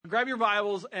grab your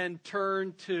Bibles and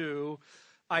turn to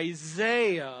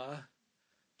Isaiah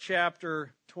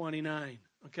chapter 29.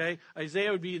 Okay?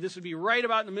 This would be right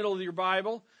about in the middle of your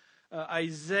Bible.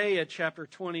 Isaiah chapter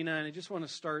 29. I just want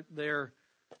to start there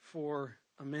for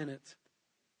a minute.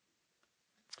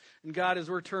 And God, as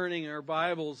we're turning our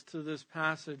Bibles to this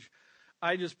passage,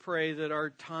 I just pray that our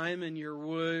time in your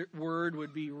word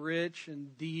would be rich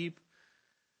and deep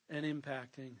and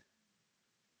impacting.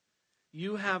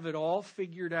 You have it all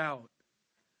figured out.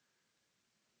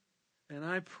 And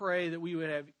I pray that we would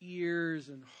have ears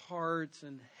and hearts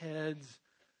and heads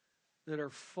that are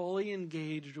fully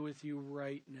engaged with you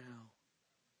right now.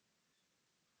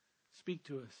 Speak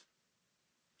to us.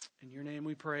 In your name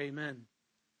we pray, amen.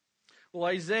 Well,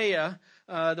 Isaiah,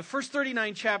 the first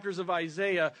 39 chapters of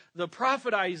Isaiah, the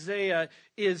prophet Isaiah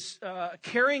is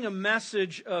carrying a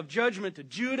message of judgment to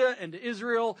Judah and to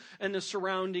Israel and the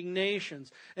surrounding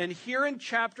nations. And here in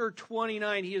chapter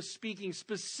 29, he is speaking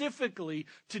specifically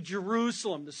to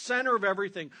Jerusalem, the center of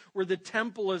everything, where the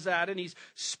temple is at. And he's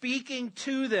speaking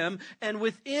to them. And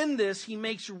within this, he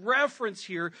makes reference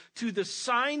here to the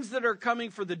signs that are coming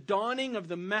for the dawning of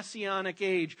the Messianic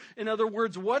age. In other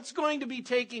words, what's going to be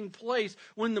taking place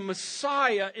when the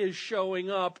Messiah is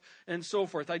showing up and so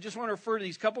forth. I just want to refer to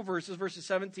these couple verses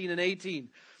 17 and 18.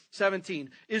 17.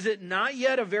 Is it not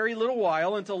yet a very little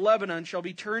while until Lebanon shall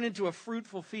be turned into a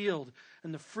fruitful field,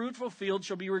 and the fruitful field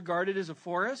shall be regarded as a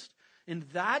forest? In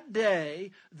that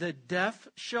day the deaf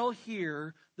shall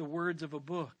hear the words of a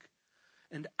book,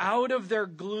 and out of their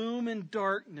gloom and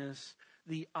darkness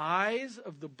the eyes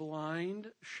of the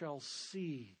blind shall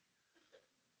see.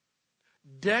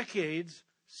 Decades,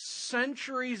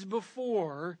 centuries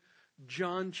before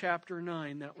John chapter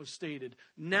 9, that was stated.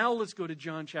 Now let's go to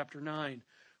John chapter 9,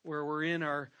 where we're in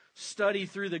our study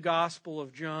through the Gospel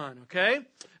of John, okay?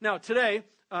 Now today,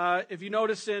 if you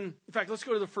notice in fact, let's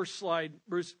go to the first slide,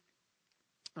 Bruce.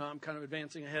 I'm kind of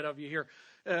advancing ahead of you here.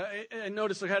 I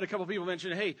noticed I had a couple people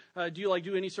mention, hey, do you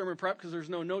do any sermon prep? Because there's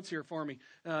no notes here for me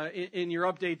in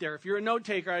your update there. If you're a note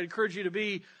taker, I'd encourage you to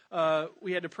be.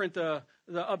 We had to print the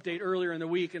update earlier in the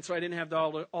week, and so I didn't have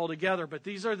that all together. But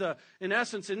these are in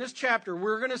essence, in this chapter,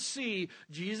 we're going to see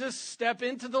Jesus step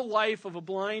into the life of a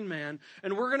blind man,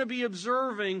 and we're going to be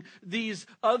observing these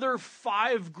other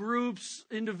 5 groups,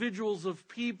 individuals of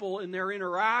people in their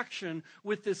interaction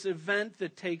with this event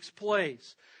that takes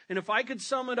place. And if I could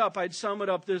sum it up, I'd sum it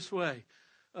up this way.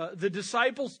 The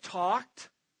disciples talked,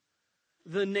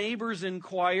 the neighbors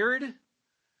inquired,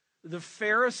 the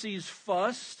Pharisees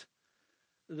fussed,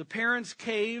 the parents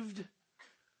caved,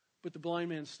 but the blind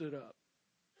man stood up.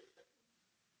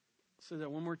 I'll say that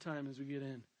one more time as we get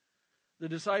in. The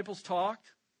disciples talked,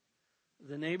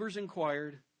 the neighbors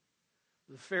inquired,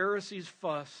 the Pharisees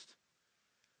fussed,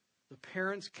 the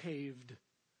parents caved,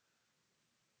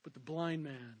 but the blind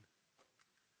man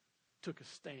took a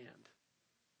stand.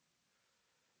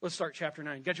 Let's start chapter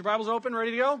 9. Got your Bibles open,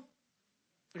 ready to go?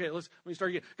 Okay, let me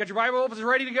start again. Got your Bible open,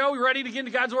 ready to go? We ready to get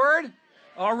into God's Word?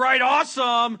 All right,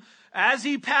 awesome. As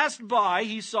he passed by,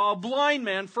 he saw a blind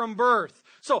man from birth.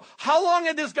 So, how long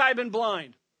had this guy been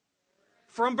blind?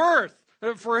 From birth,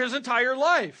 for his entire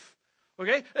life.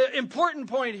 Okay, important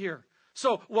point here.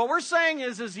 So what we're saying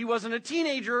is he wasn't a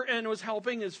teenager and was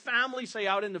helping his family, say,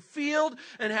 out in the field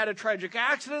and had a tragic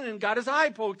accident and got his eye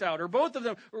poked out, or both of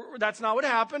them. That's not what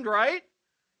happened, right?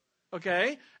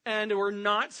 Okay, and we're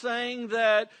not saying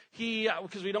that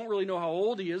because we don't really know how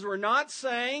old he is, we're not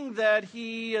saying that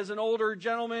he, as an older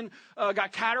gentleman,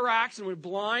 got cataracts and went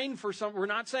blind for some. We're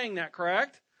not saying that,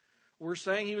 correct? We're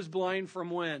saying he was blind from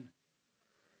when?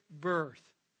 Birth.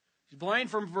 He's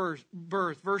blind from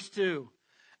birth. Verse 2.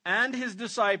 And his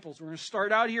disciples. We're going to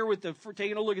start out here with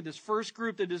taking a look at this first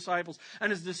group, the disciples.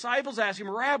 And his disciples asked him,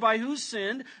 Rabbi, who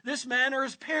sinned, this man or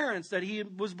his parents, that he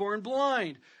was born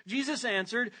blind? Jesus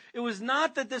answered, it was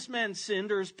not that this man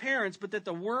sinned or his parents, but that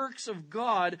the works of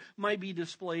God might be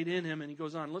displayed in him. And he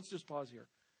goes on. Let's just pause here.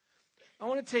 I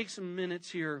want to take some minutes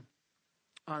here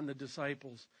on the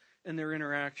disciples and their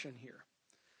interaction here.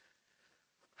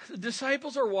 The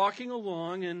disciples are walking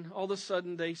along, and all of a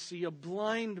sudden they see a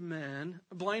blind man.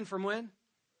 Blind from when?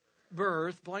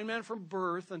 Birth. Blind man from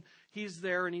birth, and he's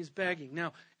there and he's begging.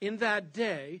 Now, in that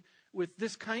day, with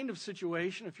this kind of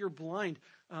situation, if you're blind,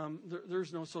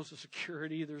 there's no Social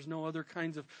Security. There's no other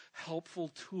kinds of helpful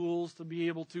tools to be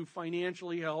able to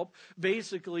financially help.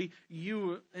 Basically,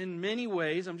 you, in many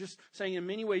ways, I'm just saying in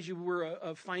many ways, you were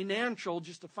a financial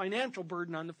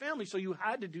burden on the family. So you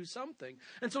had to do something.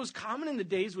 And so it's common in the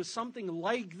days with something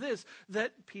like this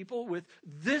that people with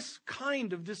this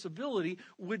kind of disability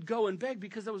would go and beg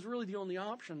because that was really the only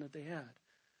option that they had.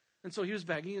 And so he was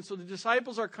begging, and so the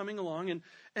disciples are coming along,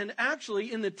 and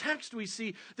actually in the text we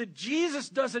see that Jesus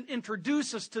doesn't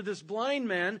introduce us to this blind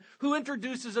man. Who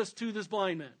introduces us to this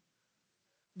blind man?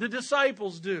 The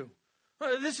disciples do.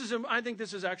 I think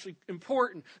this is actually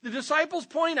important. The disciples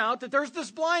point out that there's this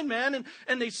blind man,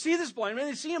 and they see this blind man,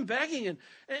 they see him begging,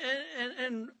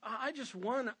 and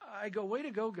I go, way to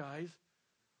go, guys.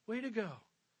 Way to go.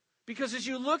 Because as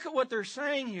you look at what they're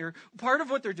saying here, part of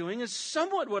what they're doing is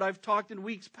somewhat what I've talked in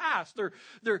weeks past.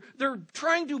 They're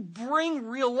trying to bring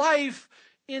real life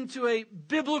into a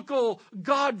biblical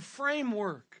God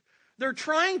framework. They're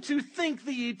trying to think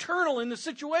the eternal in the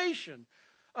situation.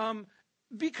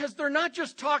 Because they're not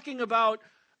just talking about,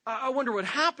 I wonder what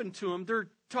happened to him. They're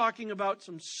talking about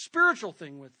some spiritual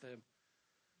thing with them.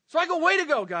 So I go, way to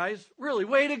go, guys. Really,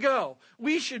 way to go.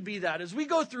 We should be that. As we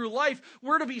go through life,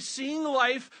 we're to be seeing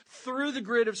life through the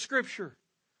grid of Scripture.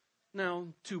 Now,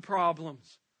 two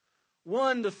problems.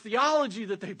 One, the theology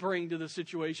that they bring to the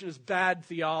situation is bad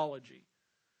theology.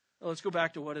 Well, let's go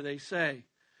back to what do they say.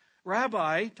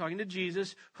 Rabbi, talking to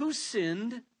Jesus, who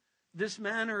sinned, this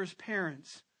man or his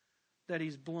parents, that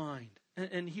he's blind?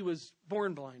 And he was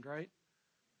born blind, right?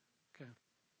 Okay.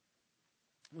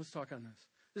 Let's talk on this.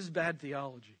 This is bad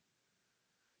theology.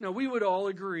 Now, we would all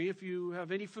agree, if you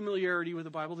have any familiarity with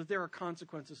the Bible, that there are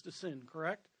consequences to sin,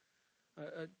 correct?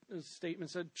 A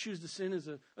statement said, choose to sin is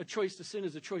a choice to sin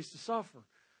is a choice to suffer.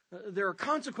 There are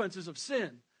consequences of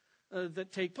sin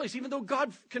that take place. Even though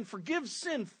God can forgive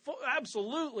sin,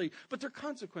 absolutely, but there are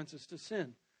consequences to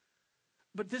sin.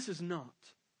 But this is not.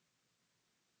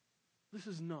 This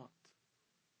is not.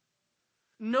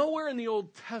 Nowhere in the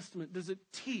Old Testament does it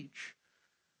teach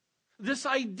this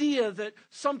idea that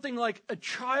something like a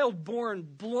child born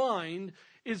blind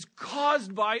is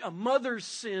caused by a mother's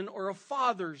sin or a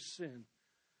father's sin.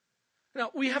 Now,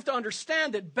 we have to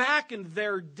understand that back in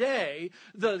their day,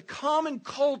 the common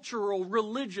cultural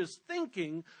religious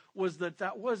thinking was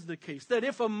that was the case. That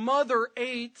if a mother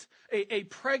ate, a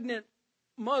pregnant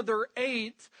mother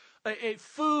ate a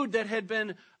food that had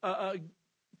been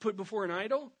put before an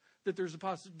idol, that there's a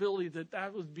possibility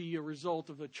that would be a result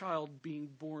of a child being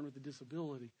born with a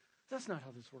disability. That's not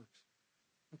how this works.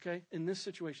 Okay? In this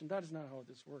situation, that is not how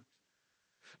this works.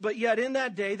 But yet in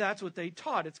that day, that's what they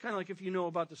taught. It's kind of like if you know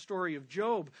about the story of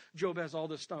Job. Job has all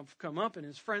this stuff come up, and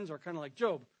his friends are kind of like,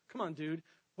 Job, come on, dude.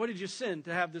 What did you sin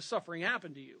to have this suffering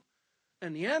happen to you?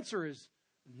 And the answer is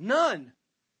none.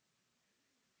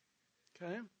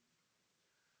 Okay?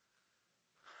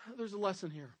 There's a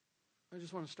lesson here. I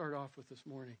just want to start off with this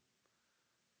morning.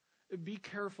 Be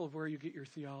careful of where you get your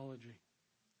theology.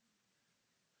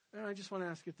 And I just want to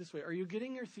ask it this way. Are you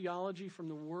getting your theology from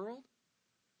the world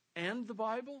and the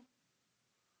Bible,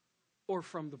 or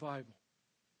from the Bible?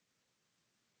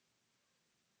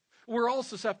 We're all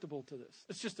susceptible to this.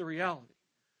 It's just the reality.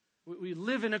 We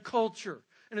live in a culture,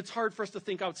 and it's hard for us to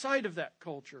think outside of that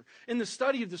culture. In the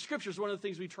study of the Scriptures, one of the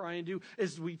things we try and do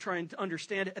is we try and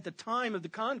understand at the time of the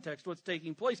context what's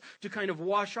taking place to kind of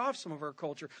wash off some of our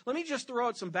culture. Let me just throw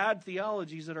out some bad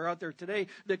theologies that are out there today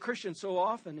that Christians so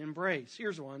often embrace.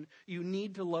 Here's one. You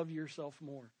need to love yourself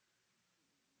more.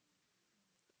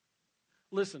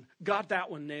 Listen, got that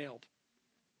one nailed.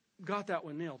 Got that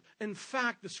one nailed. In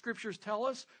fact, the Scriptures tell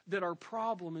us that our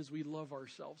problem is we love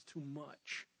ourselves too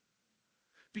much.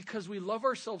 Because we love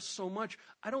ourselves so much,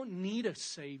 I don't need a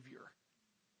Savior.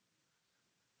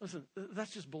 Listen,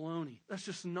 that's just baloney. That's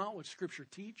just not what Scripture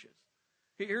teaches.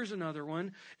 Here's another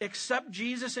one. Accept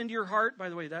Jesus into your heart. By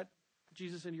the way, that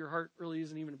Jesus into your heart really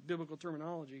isn't even a biblical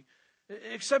terminology.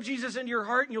 Accept Jesus into your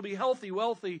heart and you'll be healthy,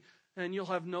 wealthy, and you'll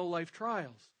have no life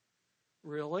trials.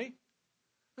 Really?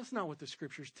 That's not what the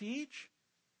Scriptures teach.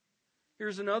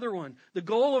 Here's another one. The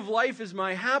goal of life is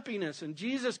my happiness, and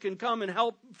Jesus can come and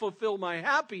help fulfill my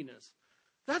happiness.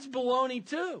 That's baloney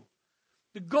too.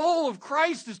 The goal of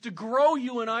Christ is to grow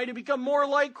you and I to become more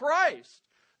like Christ.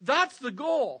 That's the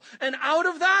goal. And out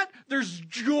of that, there's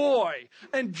joy.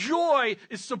 And joy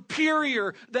is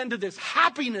superior than to this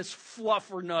happiness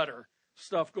fluffernutter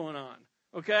stuff going on.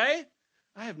 Okay?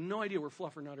 I have no idea where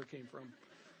fluffernutter came from.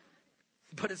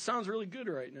 But it sounds really good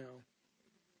right now.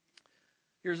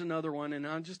 Here's another one, and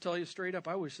I'll just tell you straight up,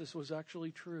 I wish this was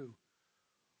actually true.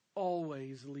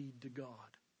 Always lead to God.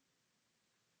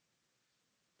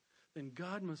 Then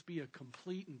God must be a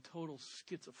complete and total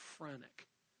schizophrenic.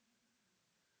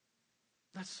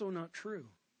 That's so not true.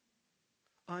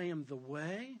 I am the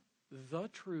way, the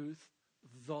truth,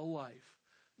 the life.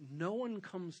 No one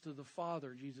comes to the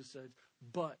Father, Jesus says,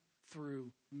 but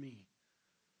through me.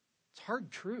 It's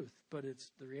hard truth, but it's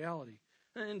the reality.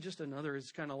 And just another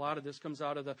is kind of a lot of this comes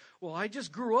out of the, well, I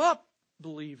just grew up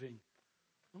believing.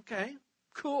 Okay,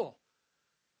 Cool.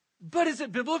 But is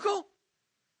it biblical?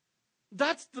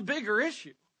 That's the bigger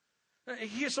issue.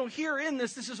 So here in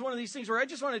this is one of these things where I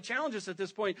just want to challenge us at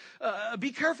this point.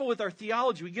 Be careful with our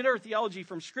theology. We get our theology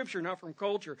from Scripture, not from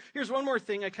culture. Here's one more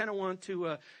thing I kind of want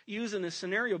to use in this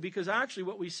scenario, because actually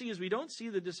what we see is we don't see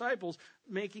the disciples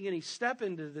making any step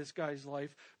into this guy's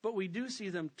life, but we do see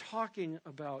them talking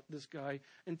about this guy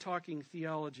and talking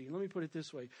theology. Let me put it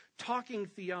this way. Talking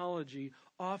theology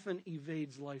often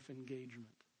evades life engagement.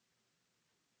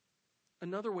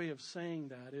 Another way of saying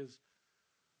that is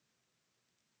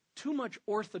too much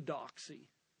orthodoxy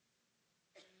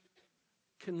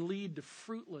can lead to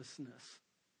fruitlessness.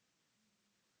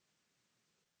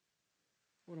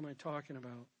 What am I talking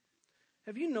about?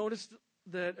 Have you noticed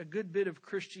that a good bit of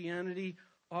Christianity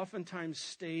oftentimes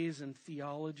stays in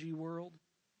theology world?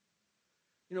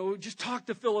 You know, just talk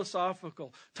the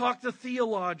philosophical, talk the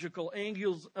theological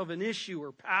angles of an issue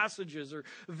or passages or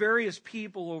various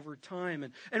people over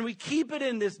time. And we keep it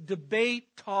in this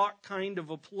debate talk kind of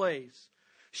a place.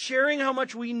 Sharing how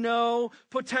much we know,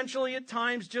 potentially at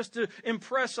times just to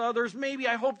impress others. Maybe,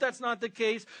 I hope that's not the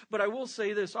case, but I will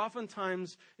say this.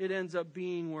 Oftentimes it ends up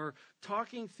being where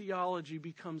talking theology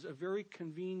becomes a very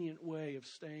convenient way of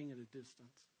staying at a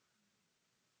distance.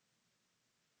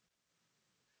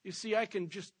 You see, I can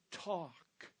just talk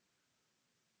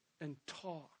and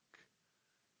talk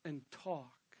and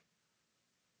talk,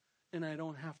 and I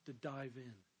don't have to dive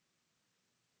in.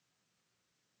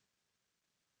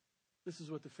 This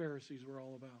is what the Pharisees were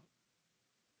all about.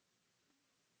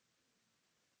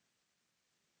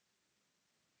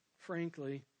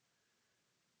 Frankly,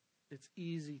 it's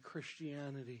easy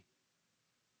Christianity.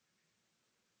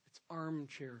 It's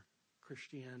armchair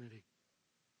Christianity.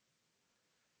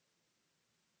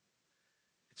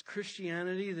 It's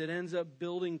Christianity that ends up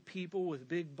building people with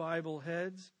big Bible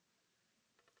heads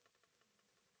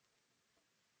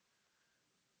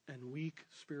and weak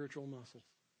spiritual muscles.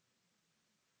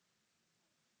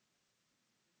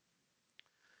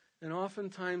 And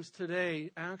oftentimes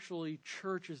today, actually,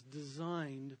 church is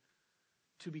designed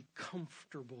to be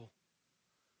comfortable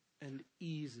and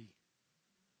easy.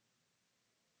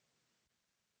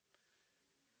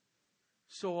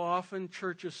 So often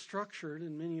church is structured,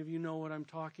 and many of you know what I'm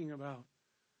talking about.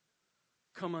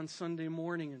 Come on Sunday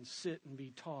morning and sit and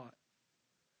be taught.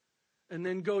 And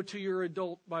then go to your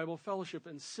adult Bible fellowship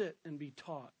and sit and be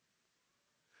taught.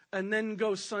 And then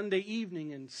go Sunday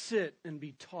evening and sit and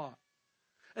be taught.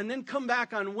 And then come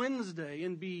back on Wednesday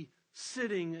and be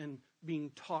sitting and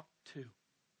being talked to.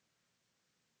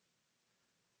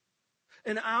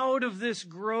 And out of this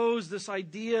grows this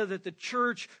idea that the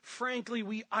church, frankly,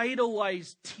 we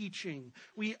idolize teaching.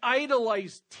 We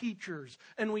idolize teachers.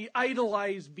 And we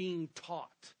idolize being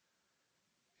taught.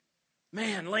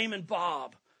 Man, Layman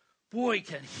Bob, boy,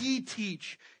 can he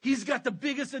teach. He's got the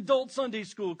biggest adult Sunday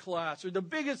school class or the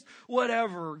biggest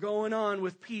whatever going on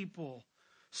with people.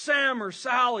 Sam or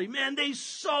Sally, man, they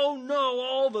so know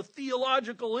all the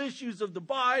theological issues of the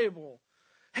Bible.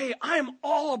 Hey, I'm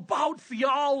all about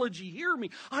theology. Hear me.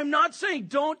 I'm not saying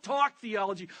don't talk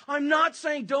theology. I'm not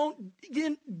saying don't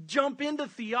jump into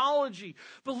theology.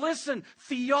 But listen,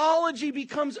 theology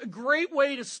becomes a great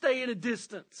way to stay at a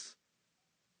distance.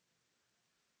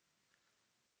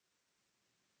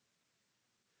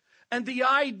 And the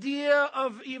idea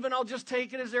of, even I'll just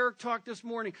take it as Eric talked this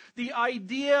morning, the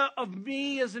idea of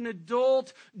me as an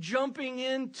adult jumping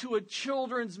into a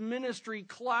children's ministry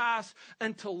class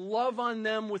and to love on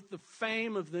them with the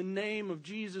fame of the name of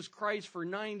Jesus Christ for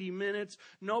 90 minutes.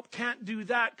 Nope, can't do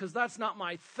that because that's not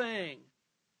my thing.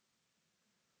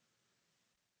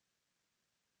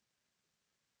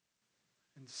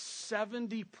 And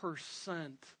 70%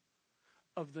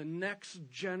 of the next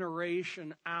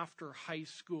generation after high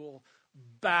school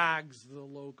bags the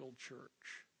local church.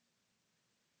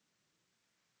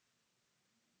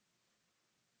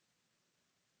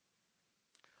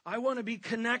 I want to be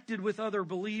connected with other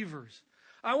believers.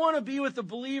 I want to be with the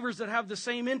believers that have the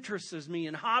same interests as me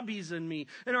and hobbies as me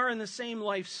and are in the same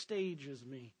life stage as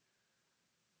me.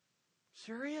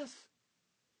 Serious?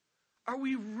 Are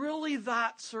we really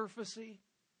that surfacey?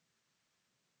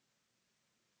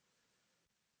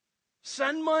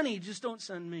 Send money, just don't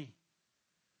send me.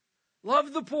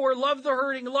 Love the poor, love the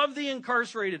hurting, love the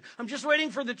incarcerated. I'm just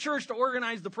waiting for the church to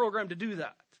organize the program to do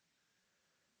that.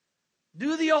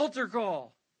 Do the altar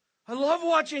call. I love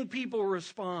watching people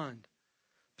respond.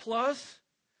 Plus,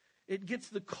 it gets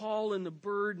the call and the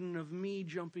burden of me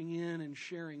jumping in and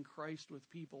sharing Christ with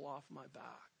people off my back.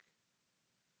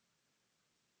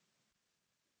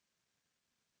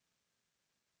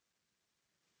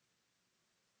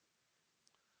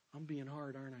 I'm being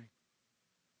hard, aren't I?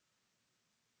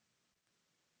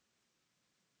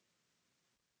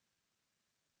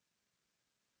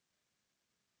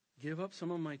 Give up some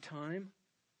of my time?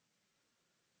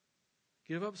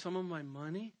 Give up some of my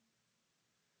money?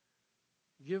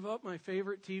 Give up my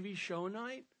favorite TV show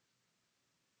night?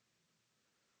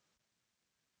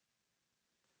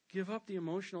 Give up the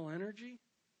emotional energy?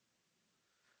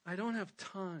 I don't have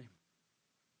time.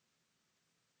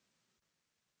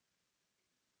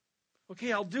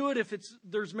 Okay, I'll do it if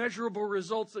there's measurable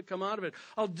results that come out of it.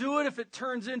 I'll do it if it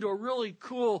turns into a really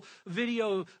cool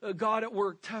video God at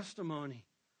work testimony.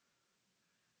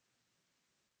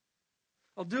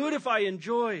 I'll do it if I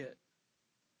enjoy it.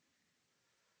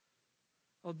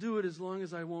 I'll do it as long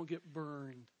as I won't get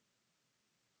burned.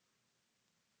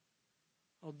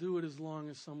 I'll do it as long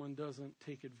as someone doesn't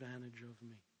take advantage of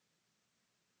me.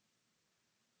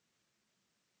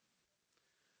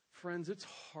 Friends, it's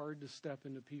hard to step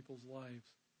into people's lives.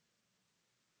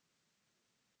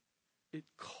 It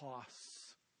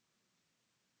costs.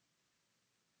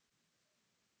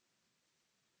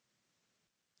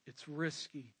 It's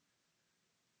risky.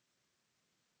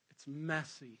 It's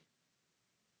messy.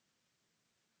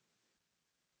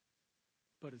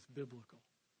 But it's biblical.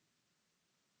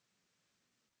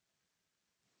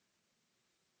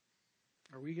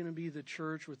 Are we going to be the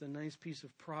church with a nice piece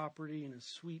of property and a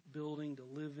sweet building to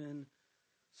live in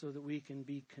so that we can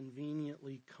be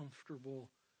conveniently comfortable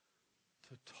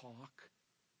to talk?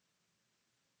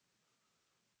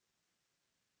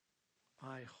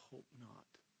 I hope not.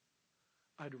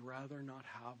 I'd rather not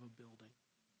have a building.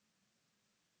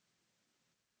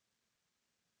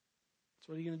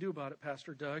 So what are you going to do about it,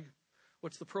 Pastor Doug?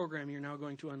 What's the program you're now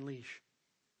going to unleash?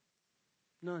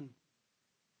 None.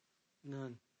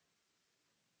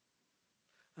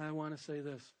 I want to say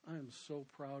this. I am so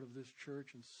proud of this church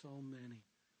and so many.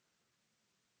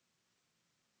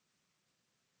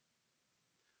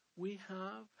 We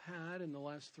have had in the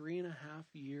last 3.5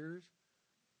 years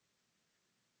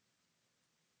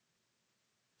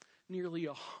nearly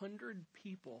 100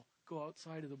 people go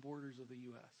outside of the borders of the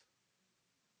U.S.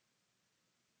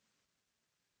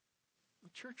 A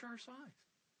church our size.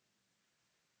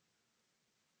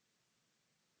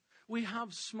 We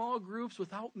have small groups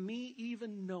without me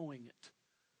even knowing it.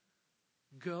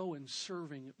 Go and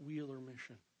serving at Wheeler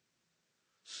Mission.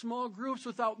 Small groups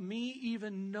without me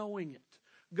even knowing it.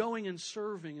 Going and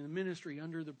serving in the ministry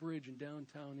under the bridge in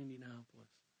downtown Indianapolis.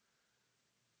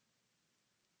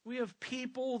 We have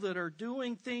people that are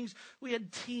doing things. We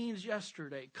had teens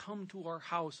yesterday come to our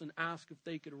house and ask if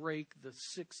they could rake the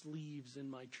 6 leaves in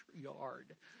my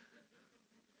yard.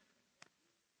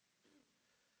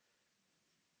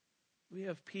 We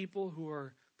have people who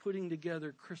are putting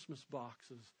together Christmas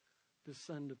boxes to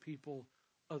send to people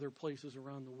other places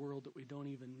around the world that we don't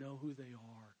even know who they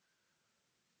are.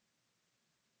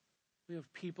 We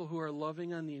have people who are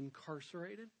loving on the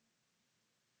incarcerated.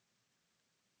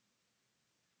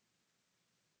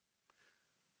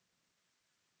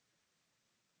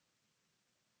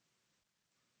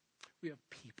 We have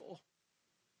people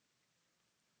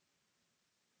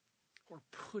who are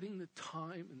putting the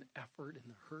time and the effort and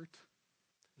the hurt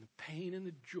and the pain and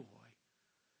the joy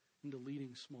into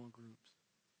leading small groups.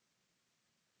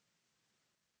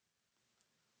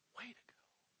 Way to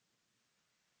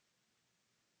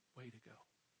go. Way to go.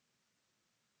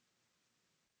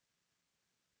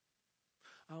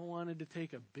 I wanted to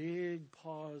take a big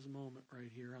pause moment right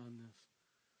here on this.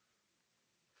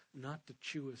 Not to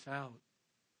chew us out,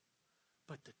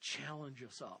 but to challenge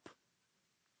us up.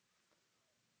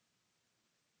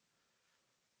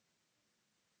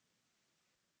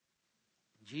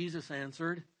 Jesus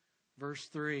answered, verse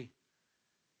 3.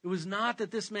 It was not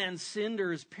that this man sinned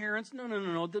or his parents.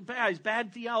 No.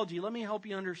 Bad theology. Let me help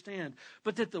you understand.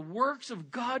 But that the works of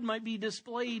God might be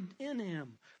displayed in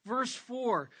him. Verse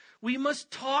 4. We must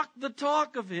talk the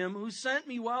talk of him who sent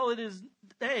me while it is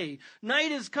day.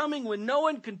 Night is coming when no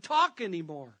one can talk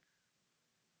anymore.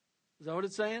 Is that what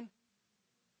it's saying?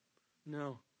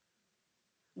 No.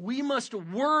 We must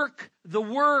work the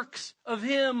works of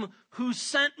him who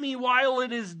sent me while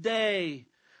it is day.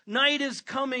 Night is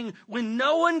coming when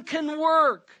no one can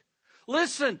work.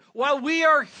 Listen, while we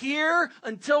are here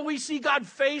until we see God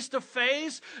face to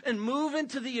face and move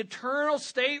into the eternal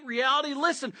state reality,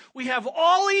 listen, we have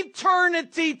all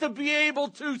eternity to be able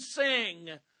to sing.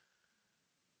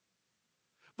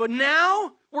 But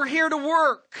now we're here to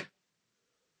work.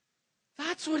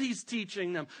 That's what he's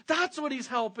teaching them. That's what he's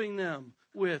helping them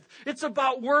with. It's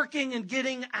about working and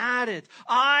getting at it.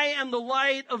 I am the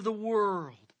light of the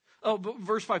world. Oh,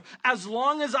 verse 5. As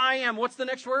long as I am, what's the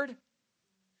next word?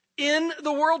 In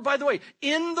the world. By the way,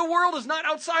 in the world is not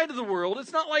outside of the world.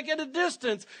 It's not like at a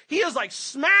distance. He is like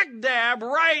smack dab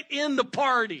right in the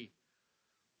party.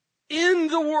 In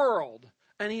the world.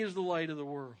 and he is the light of the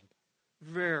world.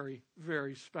 Very,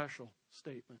 very special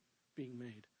statement being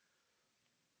made.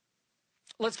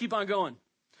 Let's keep on going.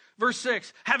 Verse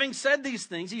 6, having said these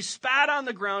things, he spat on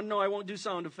the ground. No, I won't do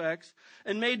sound effects.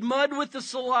 And made mud with the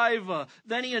saliva.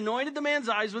 Then he anointed the man's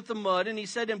eyes with the mud. And he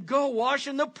said to him, go wash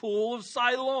in the pool of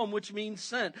Siloam, which means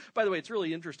sent. By the way, it's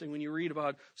really interesting when you read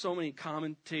about so many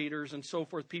commentators and so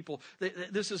forth, people.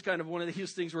 This is kind of one of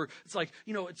these things where it's like,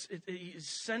 he's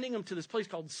sending them to this place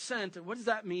called sent. And what does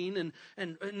that mean?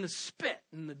 And the spit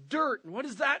and the dirt. And what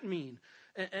does that mean?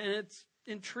 And it's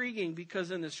intriguing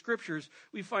because in the scriptures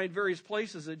we find various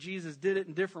places that Jesus did it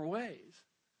in different ways.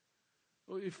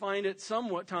 We find it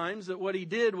somewhat times that what he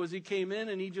did was he came in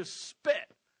and he just spit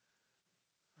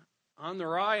on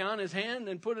their eye, on his hand,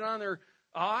 and put it on their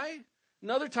eye.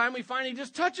 Another time we find he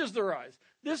just touches their eyes.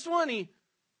 This one he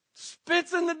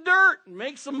spits in the dirt and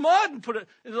makes some mud and put it.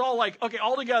 It's all like, okay,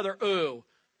 all together. Ooh.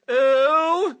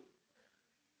 Ooh.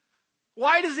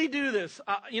 Why does he do this?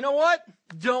 You know what?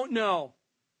 Don't know.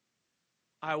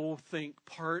 I will think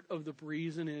part of the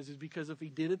reason is because if he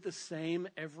did it the same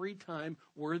every time,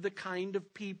 we're the kind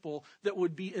of people that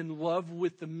would be in love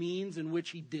with the means in which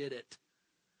he did it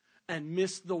and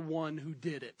miss the one who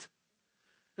did it.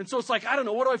 And so it's like, I don't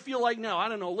know, what do I feel like now? I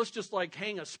don't know, let's just like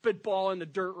hang a spitball in the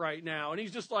dirt right now. And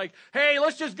he's just like, hey,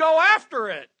 let's just go after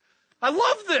it. I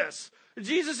love this.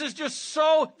 Jesus is just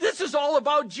this is all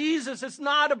about Jesus. It's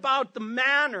not about the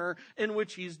manner in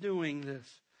which he's doing this.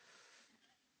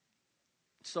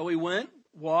 So he went,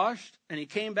 washed, and he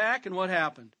came back, and what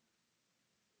happened?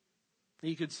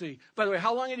 He could see. By the way,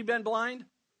 how long had he been blind?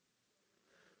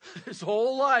 His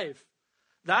whole life.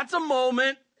 That's a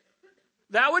moment.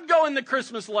 That would go in the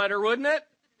Christmas letter, wouldn't it?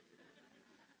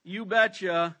 You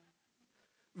betcha.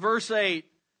 Verse 8,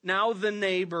 now the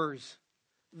neighbors.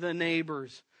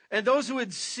 And those who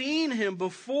had seen him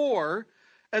before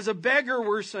as a beggar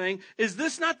were saying, is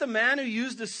this not the man who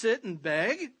used to sit and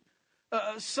beg?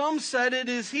 Some said it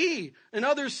is he, and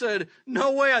others said,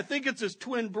 no way, I think it's his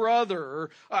twin brother, or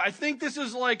I think this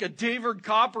is like a David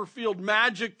Copperfield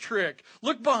magic trick.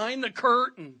 Look behind the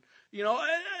curtain.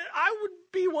 I would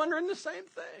be wondering the same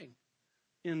thing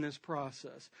in this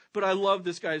process. But I love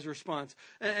this guy's response.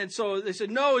 And so they said,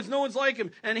 no one's like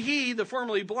him. And he, the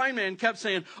formerly blind man, kept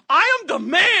saying, I am the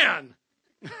man.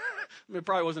 It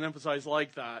probably wasn't emphasized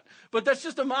like that. But that's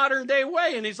just a modern day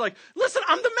way. And he's like, listen,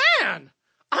 I'm the man.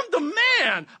 I'm the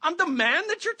man. I'm the man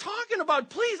that you're talking about.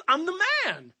 Please, I'm the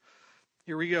man.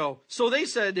 Here we go. So they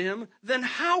said to him, then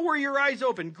how were your eyes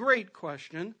open? Great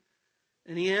question.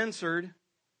 And he answered,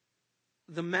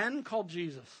 the man called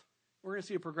Jesus. We're going to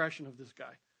see a progression of this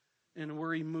guy and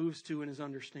where he moves to in his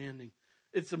understanding.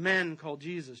 It's a man called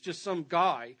Jesus, just some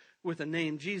guy with a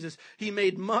name Jesus. He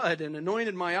made mud and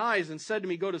anointed my eyes and said to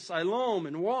me, go to Siloam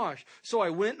and wash. So I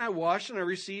went and I washed and I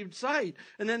received sight.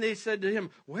 And then they said to him,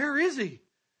 where is he?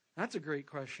 That's a great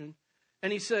question.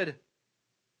 And he said,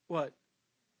 what?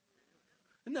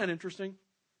 Isn't that interesting?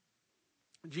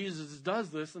 Jesus does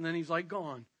this, and then he's like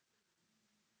gone.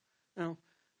 Now,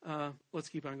 let's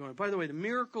keep on going. By the way, the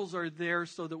miracles are there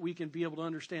so that we can be able to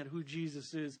understand who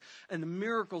Jesus is. And the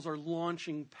miracles are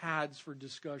launching pads for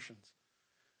discussions.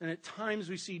 And at times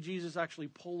we see Jesus actually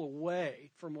pull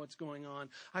away from what's going on.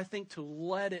 I think to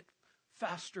let it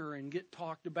fester and get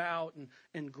talked about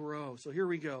and grow. So here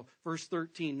we go. Verse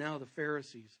 13, now the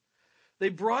Pharisees. They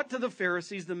brought to the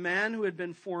Pharisees the man who had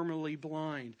been formerly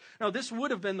blind. Now, this would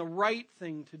have been the right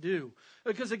thing to do.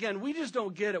 Because, again, we just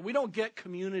don't get it. We don't get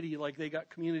community like they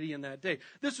got community in that day.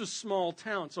 This was small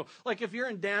town. So, like, if you're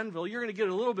in Danville, you're going to get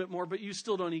a little bit more, but you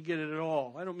still don't even get it at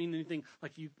all. I don't mean anything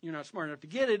like you're not smart enough to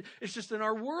get it. It's just in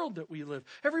our world that we live.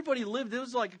 Everybody lived, it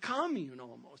was like a commune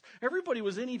almost. Everybody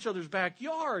was in each other's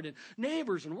backyard and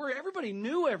neighbors and everybody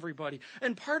knew everybody.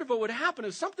 And part of what would happen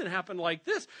is something happened like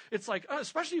this. It's like,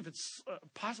 especially if it's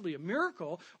possibly a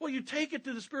miracle, well, you take it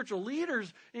to the spiritual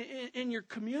leaders in your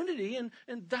community, and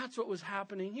that's what was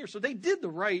happening here. So they did the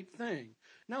right thing.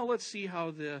 Now let's see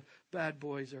how the bad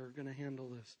boys are going to handle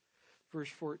this. Verse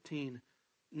 14.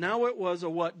 Now it was a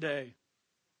what day?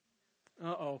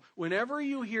 Whenever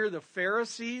you hear the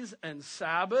Pharisees and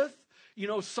Sabbath, you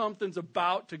know something's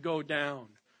about to go down.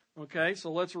 Okay,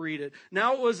 so let's read it.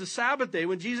 Now it was a Sabbath day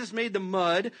when Jesus made the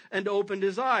mud and opened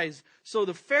his eyes. So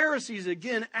the Pharisees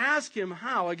again asked him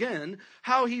how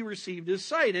he received his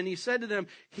sight. And he said to them,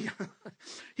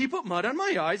 he put mud on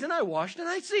my eyes and I washed and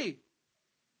I see.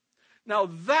 Now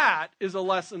that is a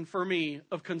lesson for me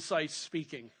of concise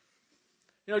speaking.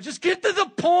 Just get to the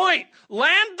point.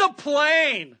 Land the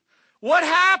plane. What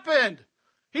happened?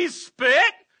 He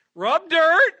spit, rubbed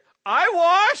dirt, I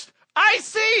washed, I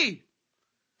see.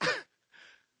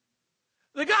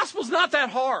 The gospel's not that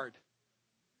hard.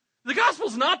 The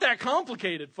gospel's not that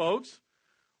complicated, folks.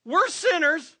 We're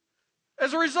sinners.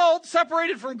 As a result,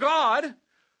 separated from God.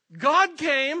 God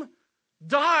came,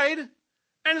 died,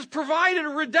 and has provided a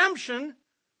redemption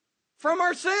from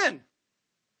our sin.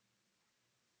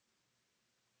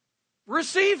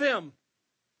 Receive him.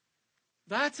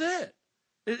 That's it.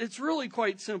 It's really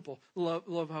quite simple.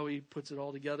 Love how he puts it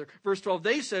all together. Verse 12,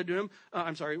 they said to him,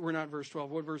 I'm sorry, we're not verse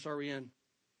 12. What verse are we in?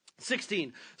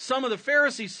 16. Some of the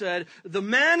Pharisees said, the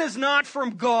man is not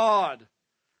from God.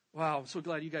 Wow, I'm so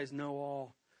glad you guys know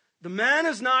all. The man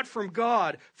is not from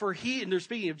God, for he, and they're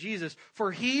speaking of Jesus,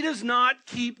 for he does not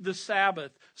keep the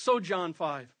Sabbath. So John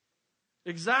 5.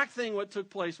 Exact thing what took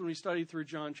place when we studied through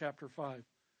John chapter 5.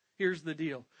 Here's the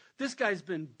deal. This guy's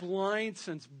been blind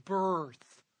since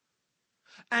birth.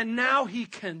 And now he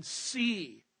can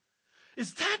see.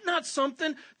 Is that not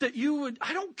something that you would,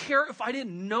 I don't care if I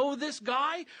didn't know this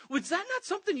guy, was that not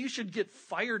something you should get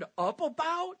fired up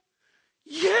about?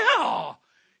 Yeah!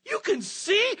 You can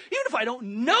see, even if I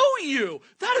don't know you.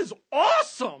 That is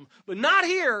awesome. But not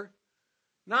here.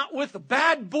 Not with the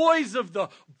bad boys of the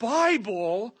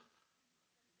Bible.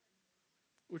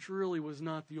 Which really was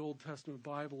not the Old Testament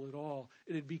Bible at all.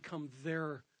 It had become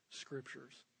their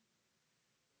scriptures.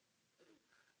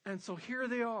 And so here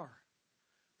they are.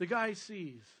 The guy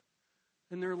sees.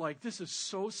 And they're like, this is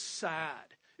so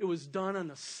sad. It was done on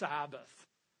the Sabbath.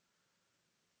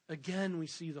 Again, we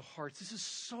see the hearts. This is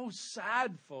so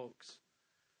sad, folks.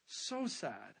 So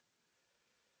sad.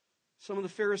 Some of the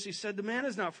Pharisees said, the man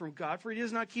is not from God, for he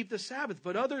does not keep the Sabbath.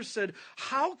 But others said,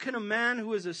 how can a man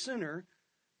who is a sinner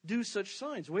do such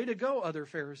signs? Way to go, other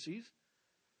Pharisees.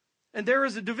 And there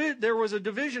was a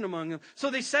division among them. So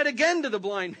they said again to the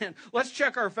blind man, let's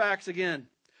check our facts again.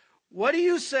 What do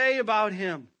you say about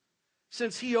him?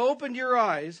 Since he opened your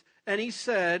eyes, and he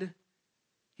said,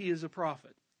 he is a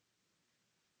prophet.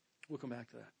 We'll come back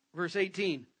to that. Verse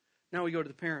 18. Now we go to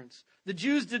the parents. The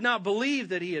Jews did not believe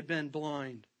that he had been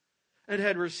blind and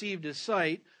had received his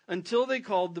sight until they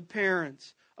called the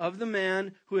parents of the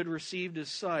man who had received his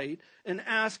sight and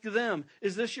asked them,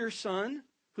 is this your son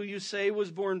who you say was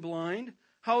born blind?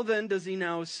 How then does he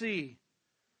now see?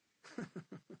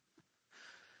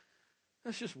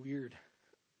 That's just weird.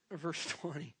 Verse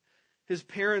 20. His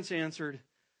parents answered,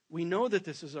 we know that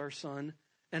this is our son,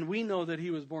 and we know that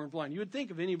he was born blind. You would think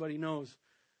if anybody knows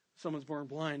someone's born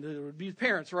blind, it would be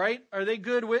parents, right? Are they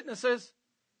good witnesses?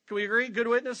 Can we agree? Good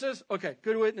witnesses? Okay,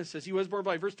 good witnesses. He was born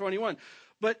blind. Verse 21.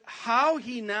 But how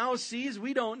he now sees,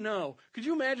 we don't know. Could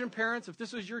you imagine, parents, if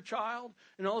this was your child,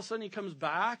 and all of a sudden he comes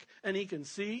back and he can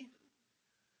see?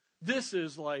 This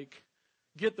is like,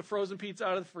 get the frozen pizza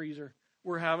out of the freezer.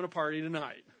 We're having a party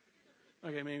tonight.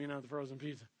 Okay, maybe not the frozen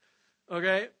pizza.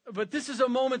 Okay, but this is a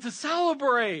moment to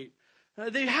celebrate.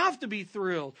 They have to be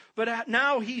thrilled. But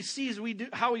now he sees,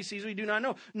 how he sees, we do not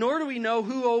know. Nor do we know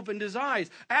who opened his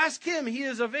eyes. Ask him, he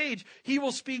is of age. He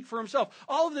will speak for himself.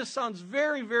 All of this sounds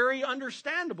very, very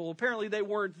understandable. Apparently they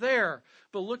weren't there.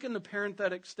 But look in the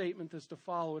parenthetic statement that's to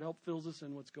follow. It helps fills us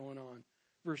in what's going on.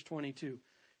 Verse 22.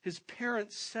 His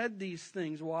parents said these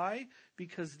things. Why?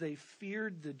 Because they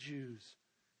feared the Jews.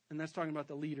 And that's talking about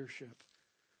the leadership.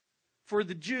 For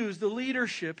the Jews, the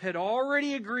leadership had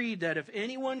already agreed that if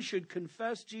anyone should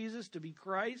confess Jesus to be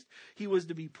Christ, he was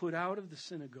to be put out of the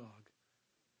synagogue.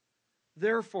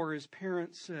 Therefore, his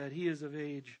parents said, he is of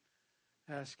age,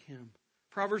 ask him.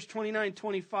 Proverbs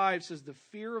 29:25 says, the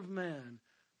fear of man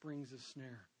brings a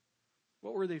snare.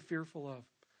 What were they fearful of?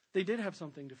 They did have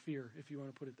something to fear, if you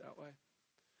want to put it that way.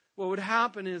 What would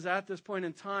happen is at this point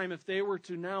in time, if they were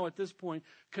to now at this point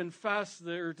confess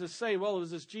or to say, well, it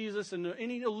was this Jesus, and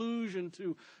any allusion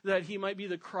to that he might be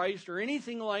the Christ or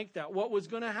anything like that, what was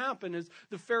going to happen is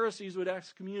the Pharisees would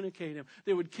excommunicate him.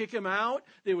 They would kick him out.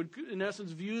 They would, in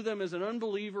essence, view them as an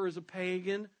unbeliever, as a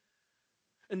pagan.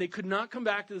 And they could not come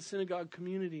back to the synagogue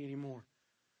community anymore.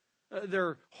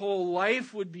 Their whole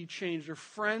life would be changed. Their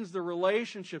friends, their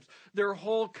relationships, their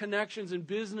whole connections in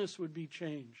business would be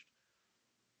changed.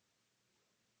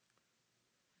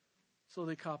 So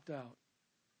they copped out.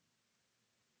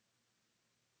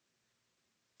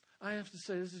 I have to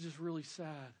say, this is just really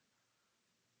sad.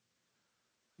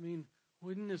 I mean,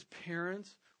 wouldn't as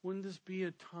parents, wouldn't this be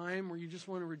a time where you just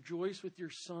want to rejoice with your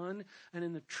son and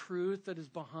in the truth that is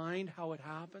behind how it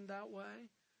happened that way?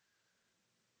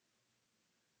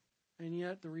 And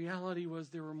yet the reality was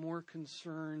they were more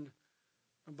concerned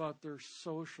about their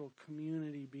social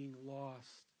community being lost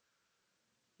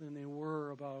than they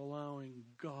were about allowing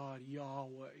God,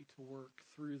 Yahweh, to work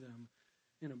through them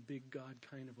in a big God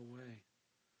kind of a way.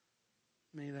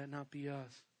 May that not be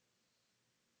us.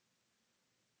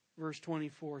 Verse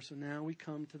 24, so now we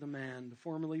come to the man, the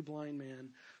formerly blind man.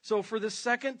 So for the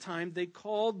second time they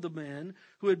called the man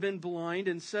who had been blind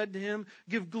and said to him,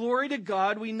 give glory to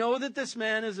God. We know that this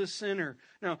man is a sinner.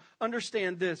 Now,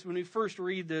 understand this. When we first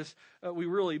read this, we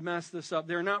really mess this up.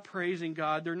 They're not praising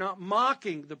God. They're not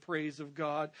mocking the praise of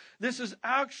God. This is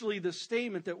actually the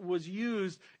statement that was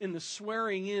used in the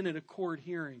swearing in at a court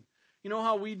hearing. You know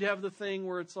how we'd have the thing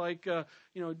where it's like,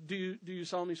 do you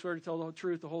solemnly swear to tell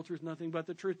the whole truth, nothing but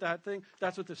the truth, that thing?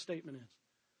 That's what this statement is.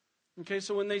 Okay,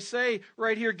 so when they say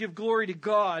right here, give glory to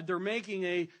God, they're making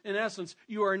in essence,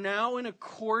 you are now in a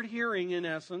court hearing, in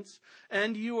essence,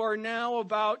 and you are now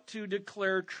about to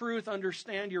declare truth.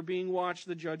 Understand you're being watched,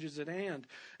 the judge is at hand.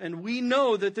 And we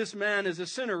know that this man is a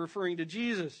sinner, referring to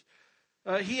Jesus.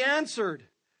 He answered,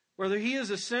 whether he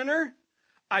is a sinner,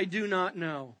 I do not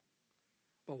know.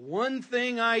 But one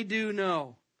thing I do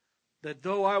know, that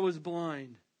though I was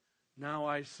blind, now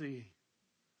I see.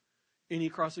 Any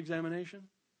cross-examination?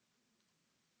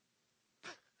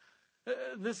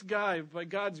 This guy, by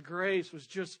God's grace, was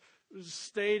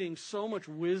stating so much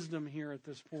wisdom here at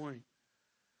this point.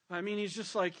 I mean, he's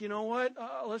just like, you know what?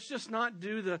 Let's just not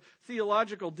do the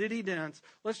theological ditty dance.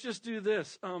 Let's just do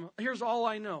this. Here's all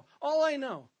I know. All I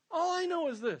know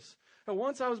is this.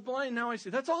 Once I was blind, now I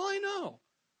see. That's all I know.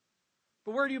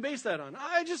 But where do you base that on?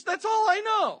 That's all I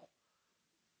know.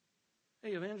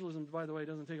 Hey, evangelism, by the way,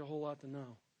 doesn't take a whole lot to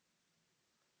know.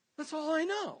 That's all I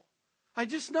know. I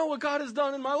just know what God has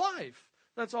done in my life.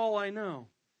 That's all I know.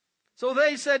 So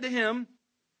they said to him,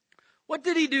 what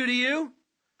did he do to you?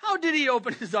 How did he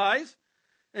open his eyes?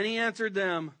 And he answered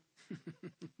them,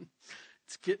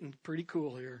 it's getting pretty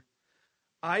cool here.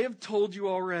 I have told you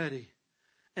already,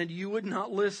 and you would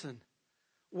not listen.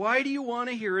 Why do you want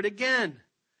to hear it again?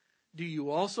 Do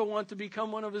you also want to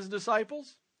become one of his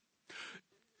disciples?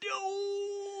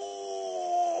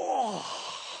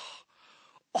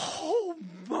 Oh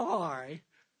my.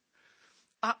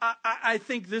 I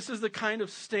think this is the kind of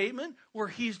statement where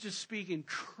he's just speaking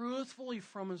truthfully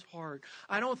from his heart.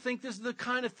 I don't think this is the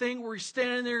kind of thing where he's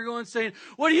standing there going saying,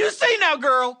 what do you say now,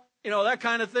 girl? You know, that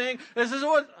kind of thing. This is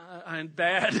what, I'm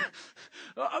bad.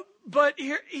 But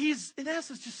here he's in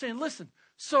essence just saying, listen,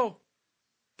 so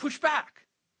push back.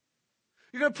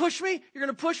 You're going to push me? You're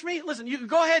going to push me? Listen, you can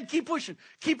go ahead, keep pushing.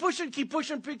 Keep pushing, keep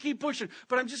pushing, keep pushing.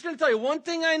 But I'm just going to tell you one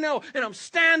thing I know, and I'm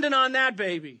standing on that,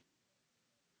 baby.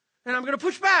 And I'm going to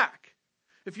push back.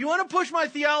 If you want to push my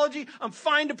theology, I'm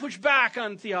fine to push back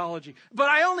on theology. But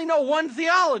I only know one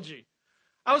theology.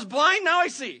 I was blind, now I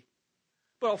see.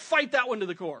 But I'll fight that one to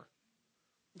the core.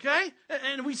 Okay?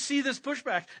 And we see this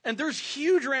pushback. And there's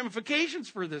huge ramifications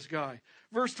for this guy.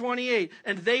 Verse 28,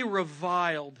 and they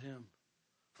reviled him.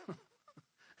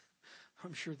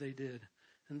 I'm sure they did.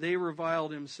 And they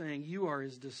reviled him, saying, you are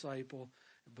his disciple,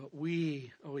 but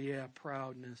we, oh yeah,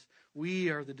 proudness,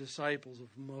 we are the disciples of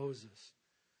Moses.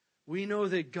 We know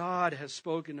that God has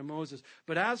spoken to Moses.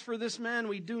 But as for this man,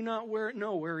 we do not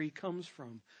know where he comes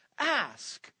from.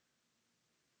 Ask.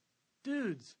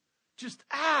 Dudes, just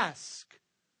ask.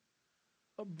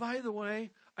 Oh, by the way,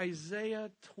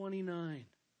 Isaiah 29.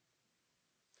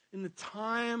 In the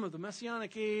time of the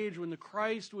Messianic age, when the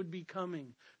Christ would be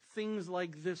coming, things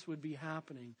like this would be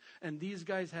happening. And these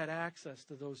guys had access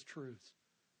to those truths.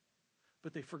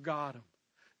 But they forgot them.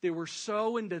 They were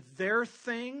so into their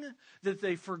thing that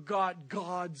they forgot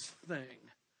God's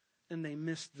thing. And they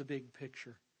missed the big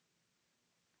picture.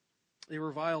 They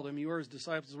reviled him. You are his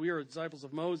disciples. We are disciples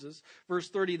of Moses. Verse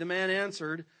 30, the man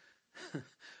answered,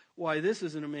 why, this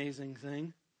is an amazing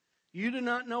thing. You do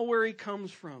not know where he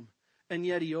comes from, and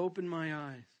yet he opened my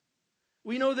eyes.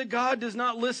 We know that God does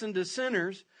not listen to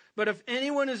sinners, but if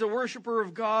anyone is a worshiper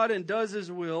of God and does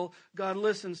his will, God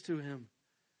listens to him.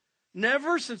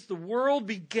 Never since the world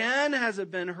began has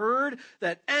it been heard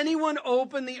that anyone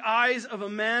opened the eyes of a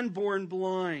man born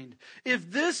blind. If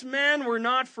this man were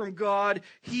not from God,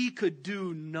 he could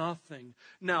do nothing.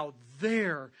 Now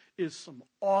there is some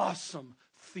awesome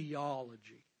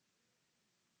theology.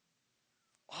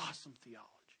 Awesome theology.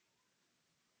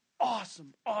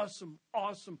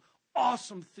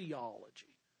 Awesome theology.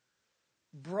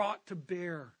 Brought to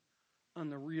bear on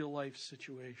the real life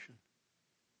situation.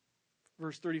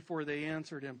 Verse 34, they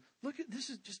answered him. Look at this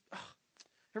is just,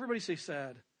 everybody say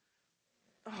sad.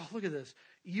 Oh, look at this.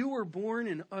 You were born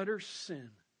in utter sin.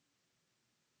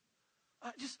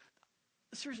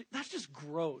 Seriously, that's just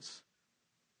gross.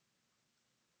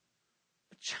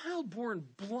 A child born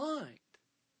blind.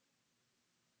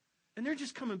 And they're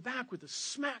just coming back with a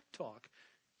smack talk.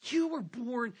 You were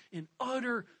born in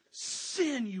utter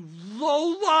sin, you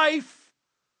low life.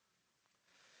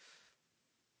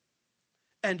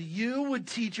 And you would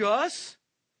teach us?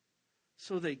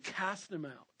 So they cast him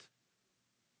out.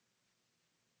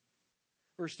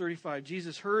 Verse 35,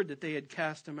 Jesus heard that they had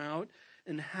cast him out,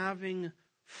 and having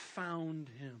found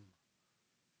him.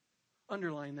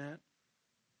 Underline that.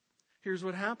 Here's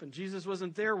what happened. Jesus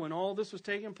wasn't there when all this was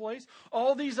taking place.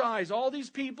 All these eyes, all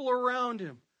these people around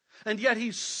him. And yet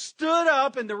he stood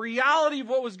up in the reality of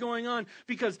what was going on,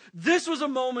 because this was a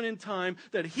moment in time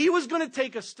that he was going to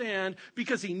take a stand,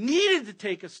 because he needed to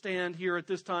take a stand here at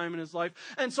this time in his life.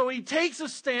 And so he takes a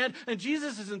stand, and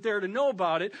Jesus isn't there to know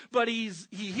about it, but he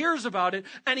hears about it,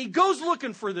 and he goes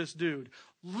looking for this dude.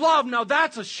 Love, now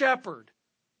that's a shepherd.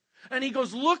 And he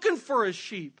goes looking for his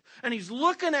sheep, and he's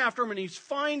looking after him, and he's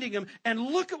finding him, and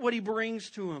look at what he brings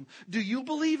to him. Do you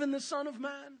believe in the Son of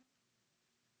Man?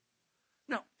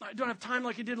 No, I don't have time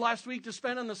like I did last week to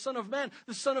spend on the Son of Man.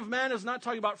 The Son of Man is not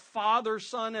talking about Father,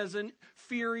 Son as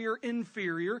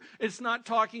inferior. It's not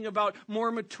talking about more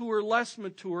mature, less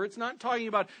mature. It's not talking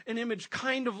about an image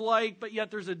kind of like, but yet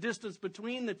there's a distance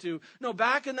between the two. No,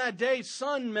 back in that day,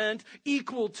 Son meant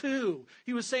equal to.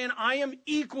 He was saying, I am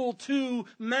equal to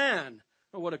man.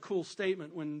 Oh, what a cool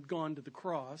statement when gone to the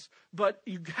cross. But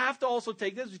you have to also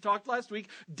take this. We talked last week,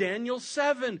 Daniel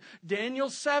 7. Daniel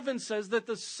 7 says that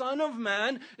the Son of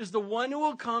Man is the one who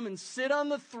will come and sit on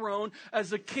the throne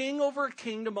as a king over a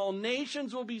kingdom. All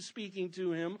nations will be speaking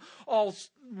to him. All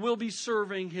will be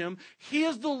serving him. He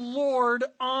is the Lord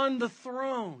on the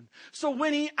throne. So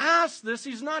when he asks this,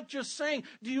 he's not just saying,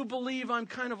 do you believe I'm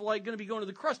kind of like going to be going to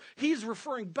the cross? He's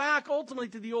referring back ultimately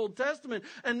to the Old Testament.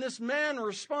 And this man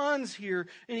responds here,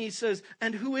 and he says,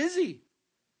 and who is he?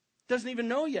 Doesn't even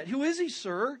know yet. Who is he,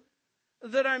 sir,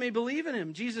 that I may believe in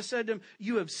him? Jesus said to him,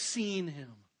 you have seen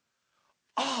him.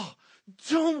 Oh,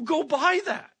 don't go by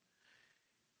that.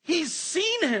 He's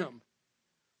seen him.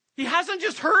 He hasn't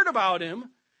just heard about him.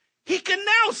 He can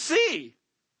now see.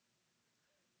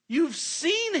 You've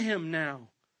seen him now.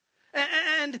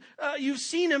 And you've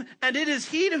seen him, and it is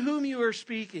he to whom you are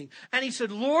speaking. And he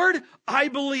said, Lord, I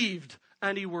believed.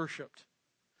 And he worshiped.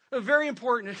 Very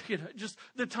important, just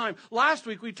the time. Last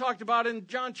week we talked about in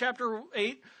John chapter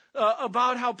 8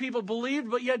 about how people believed,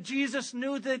 but yet Jesus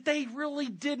knew that they really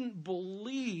didn't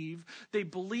believe. They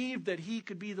believed that he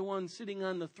could be the one sitting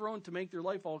on the throne to make their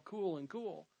life all cool and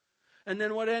cool. And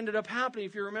then what ended up happening,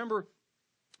 if you remember,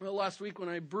 well, last week when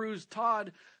I bruised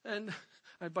Todd, and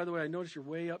by the way, I noticed you're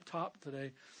way up top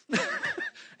today.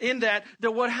 In that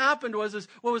what happened was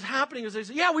what was happening is they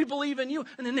said, yeah, we believe in you.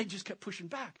 And then they just kept pushing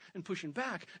back and pushing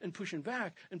back and pushing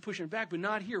back and pushing back, but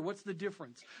not here. What's the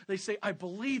difference? They say, I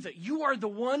believe that you are the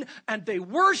one, and they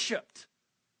worshiped.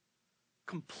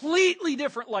 Completely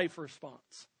different life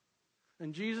response.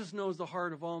 And Jesus knows the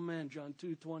heart of all men, John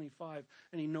 2:25,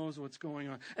 and he knows what's going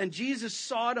on. And Jesus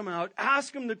sought him out,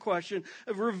 asked him the question,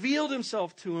 revealed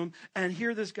himself to him, and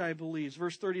here this guy believes.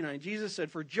 Verse 39, Jesus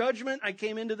said, for judgment I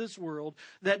came into this world,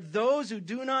 that those who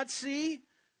do not see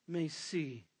may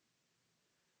see,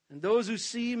 and those who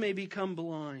see may become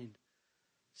blind.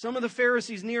 Some of the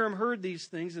Pharisees near him heard these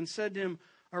things and said to him,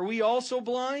 are we also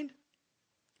blind?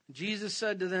 Jesus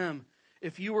said to them,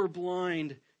 if you were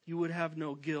blind, you would have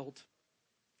no guilt.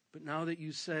 But now that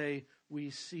you say, we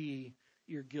see,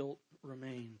 your guilt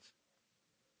remains.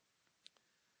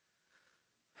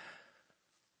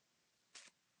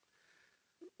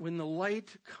 When the light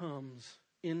comes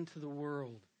into the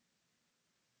world,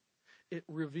 it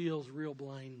reveals real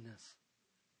blindness.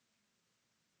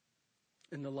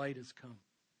 And the light has come.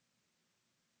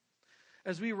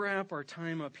 As we wrap our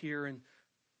time up here and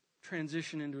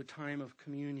transition into a time of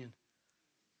communion,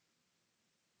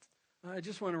 I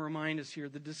just want to remind us here,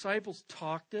 the disciples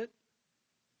talked it.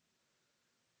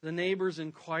 The neighbors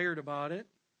inquired about it.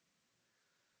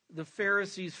 The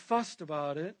Pharisees fussed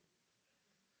about it.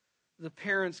 The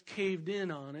parents caved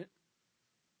in on it.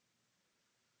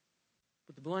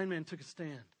 But the blind man took a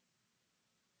stand.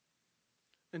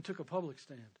 And took a public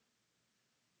stand.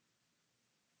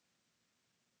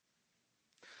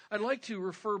 I'd like to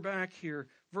refer back here,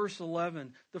 verse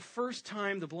 11. The first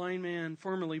time the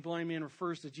formerly blind man,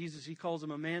 refers to Jesus, he calls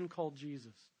him a man called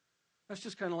Jesus. That's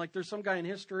just kind of like there's some guy in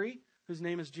history whose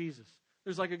name is Jesus.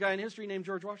 There's like a guy in history named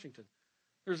George Washington.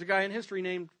 There's a guy in history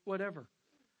named whatever.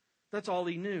 That's all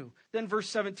he knew. Then verse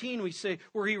 17 we say,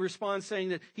 where he responds saying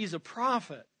that he's a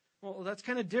prophet. Well, that's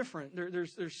kind of different.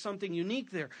 There's something unique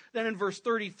there. Then in verse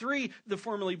 33, the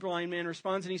formerly blind man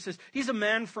responds and he says, he's a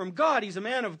man from God. He's a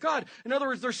man of God. In other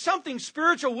words, there's something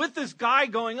spiritual with this guy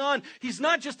going on. He's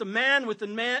not just a man with the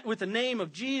name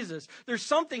of Jesus. There's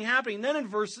something happening. Then in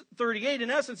verse 38, in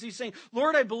essence, he's saying,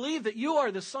 Lord, I believe that you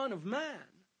are the Son of Man.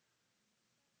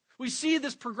 We see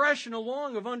this progression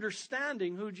along of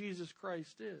understanding who Jesus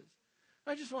Christ is.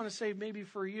 I just want to say maybe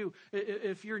for you,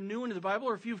 if you're new into the Bible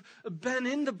or if you've been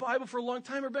in the Bible for a long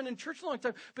time or been in church a long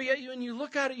time, but yet when you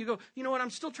look at it, you go, you know what, I'm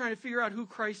still trying to figure out who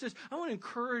Christ is. I want to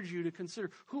encourage you to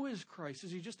consider, who is Christ?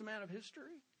 Is he just a man of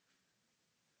history?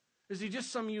 Is he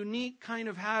just some unique kind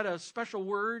of had a special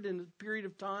word in a period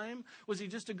of time? Was he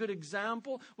just a good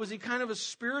example? Was he kind of a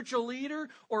spiritual leader?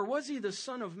 Or was he the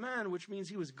Son of Man, which means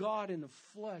he was God in the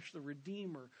flesh, the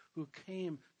Redeemer who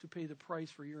came to pay the price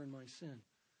for your and my sin?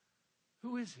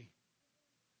 Who is he?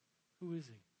 Who is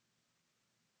he?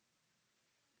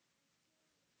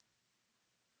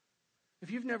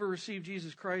 If you've never received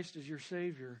Jesus Christ as your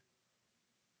Savior,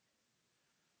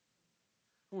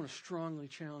 I want to strongly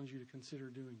challenge you to consider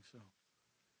doing so.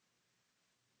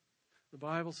 The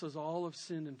Bible says all have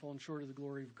sinned and fallen short of the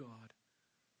glory of God.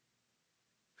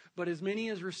 But as many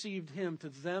as received him, to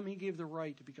them he gave the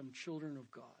right to become children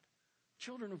of God.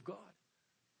 Children of God.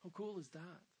 How cool is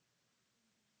that?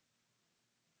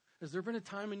 Has there been a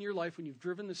time in your life when you've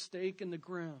driven the stake in the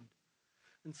ground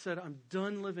and said, I'm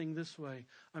done living this way.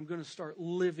 I'm going to start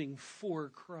living for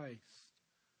Christ?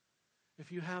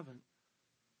 If you haven't,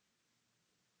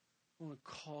 I want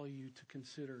to call you to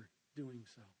consider doing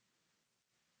so.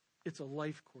 It's a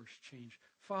life course change.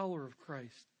 Follower of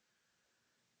Christ.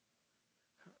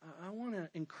 I want to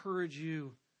encourage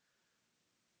you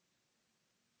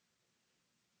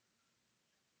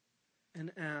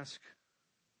and ask,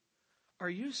 are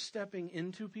you stepping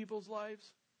into people's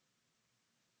lives?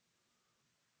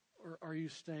 Or are you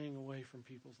staying away from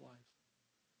people's lives?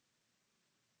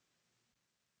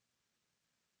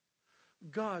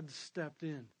 God stepped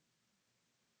in.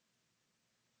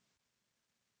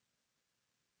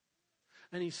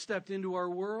 And he stepped into our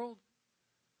world.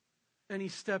 And he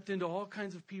stepped into all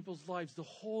kinds of people's lives. The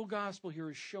whole gospel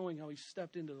here is showing how he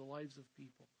stepped into the lives of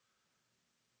people.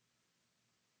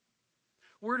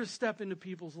 We're to step into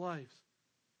people's lives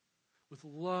with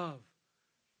love,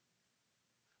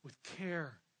 with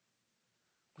care,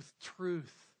 with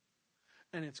truth.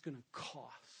 And it's going to cost.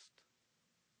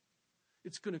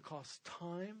 It's going to cost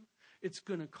time. It's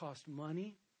going to cost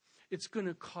money. It's going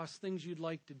to cost things you'd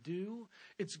like to do.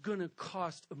 It's going to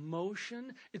cost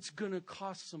emotion. It's going to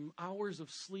cost some hours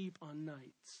of sleep on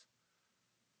nights.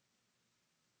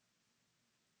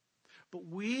 But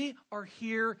we are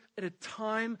here at a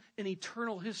time in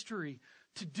eternal history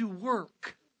to do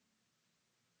work.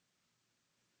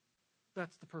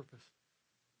 That's the purpose.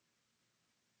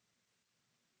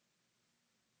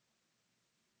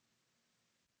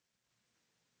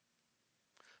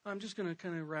 I'm just going to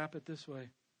kind of wrap it this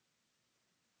way.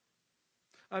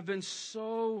 I've been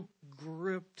so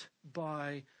gripped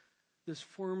by this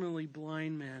formerly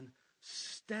blind man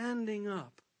standing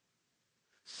up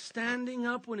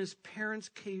when his parents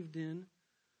caved in,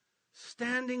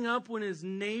 standing up when his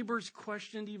neighbors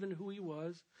questioned even who he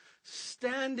was,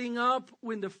 standing up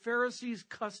when the Pharisees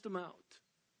cussed him out.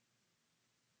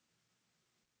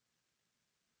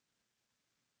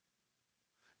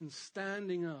 And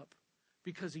standing up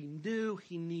because he knew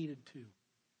he needed to.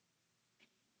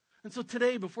 And so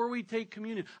today, before we take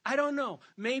communion, I don't know,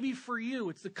 maybe for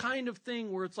you, it's the kind of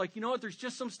thing where it's like, you know what, there's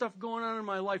just some stuff going on in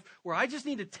my life where I just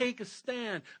need to take a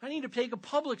stand. I need to take a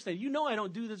public stand. You know I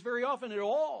don't do this very often at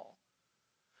all.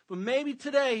 But maybe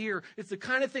today here, it's the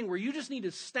kind of thing where you just need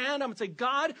to stand up and say,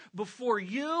 God, before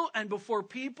you and before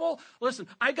people, listen,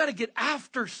 I got to get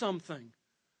after something.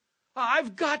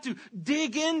 I've got to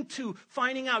dig into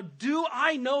finding out, do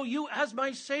I know you as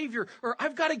my Savior? Or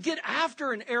I've got to get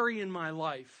after an area in my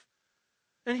life.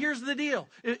 And here's the deal.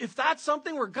 If that's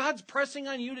something where God's pressing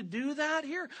on you to do that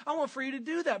here, I want for you to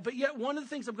do that. But yet one of the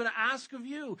things I'm going to ask of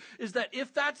you is that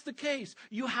if that's the case,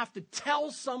 you have to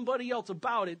tell somebody else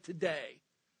about it today.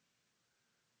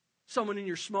 Someone in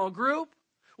your small group.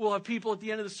 We'll have people at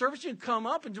the end of the service. You can come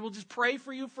up and we'll just pray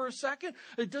for you for a second.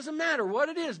 It doesn't matter what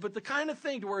it is, but the kind of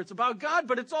thing to where it's about God,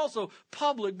 but it's also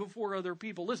public before other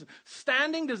people. Listen,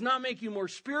 standing does not make you more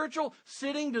spiritual.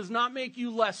 Sitting does not make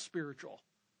you less spiritual.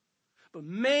 But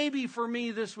maybe for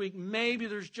me this week, maybe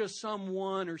there's just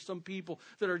someone or some people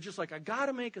that are just like, I got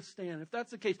to make a stand. If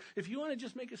that's the case, if you want to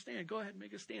just make a stand, go ahead and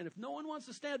make a stand. If no one wants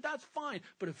to stand, that's fine.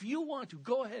 But if you want to,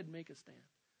 go ahead and make a stand.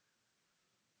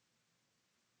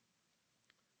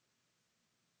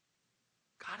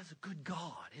 God is a good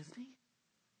God, isn't he?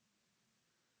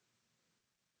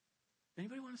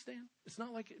 Anybody want to stand? It's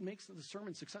not like it makes the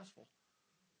sermon successful.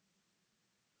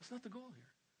 That's not the goal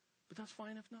here. But that's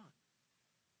fine if not.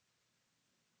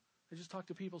 I just talk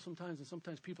to people sometimes, and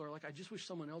sometimes people are like, I just wish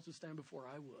someone else would stand before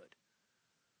I would.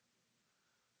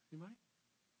 Anybody?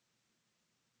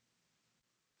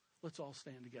 Let's all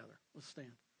stand together. Let's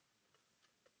stand.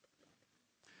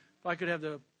 If I could have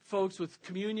the folks with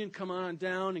communion come on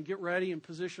down and get ready and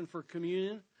position for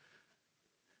communion.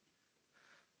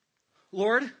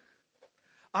 Lord,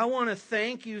 I want to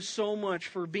thank you so much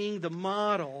for being the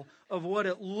model of what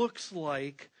it looks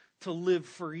like to live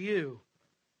for you.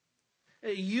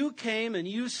 You came and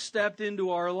you stepped into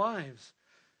our lives.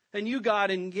 And you got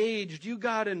engaged. You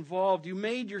got involved. You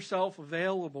made yourself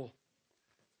available.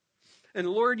 And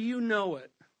Lord, you know it.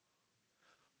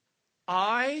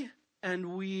 I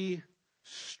and we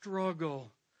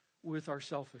struggle with our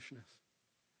selfishness.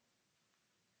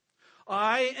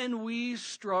 I and we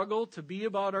struggle to be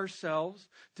about ourselves,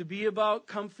 to be about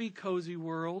comfy, cozy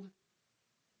world.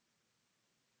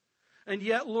 And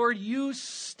yet, Lord, you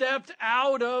stepped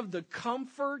out of the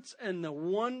comforts and the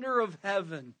wonder of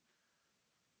heaven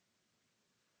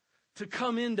to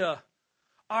come into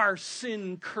our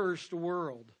sin-cursed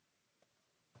world.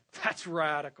 That's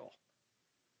radical.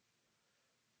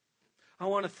 I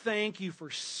want to thank you for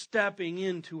stepping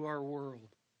into our world.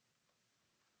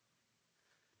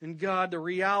 And God, the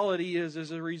reality is,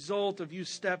 as a result of you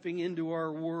stepping into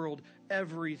our world,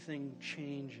 everything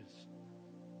changes.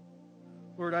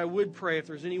 Lord, I would pray if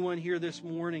there's anyone here this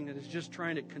morning that is just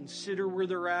trying to consider where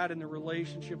they're at in the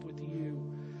relationship with you,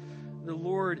 the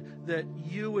Lord, that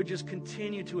you would just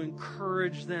continue to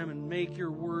encourage them and make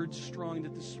your word strong,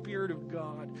 that the Spirit of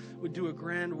God would do a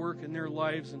grand work in their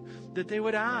lives, and that they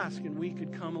would ask and we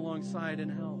could come alongside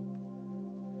and help.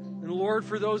 And Lord,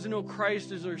 for those who know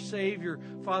Christ as our Savior,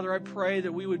 Father, I pray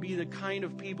that we would be the kind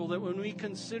of people that when we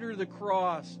consider the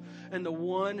cross and the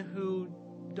one who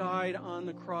died on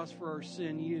the cross for our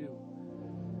sin, you,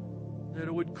 that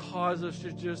it would cause us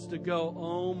to just to go,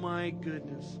 oh my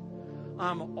goodness,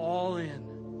 I'm all in.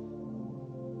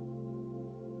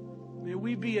 May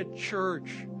we be a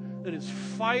church that is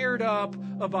fired up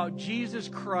about Jesus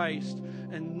Christ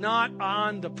and not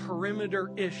on the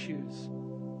perimeter issues.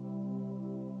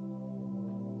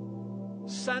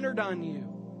 Centered on you.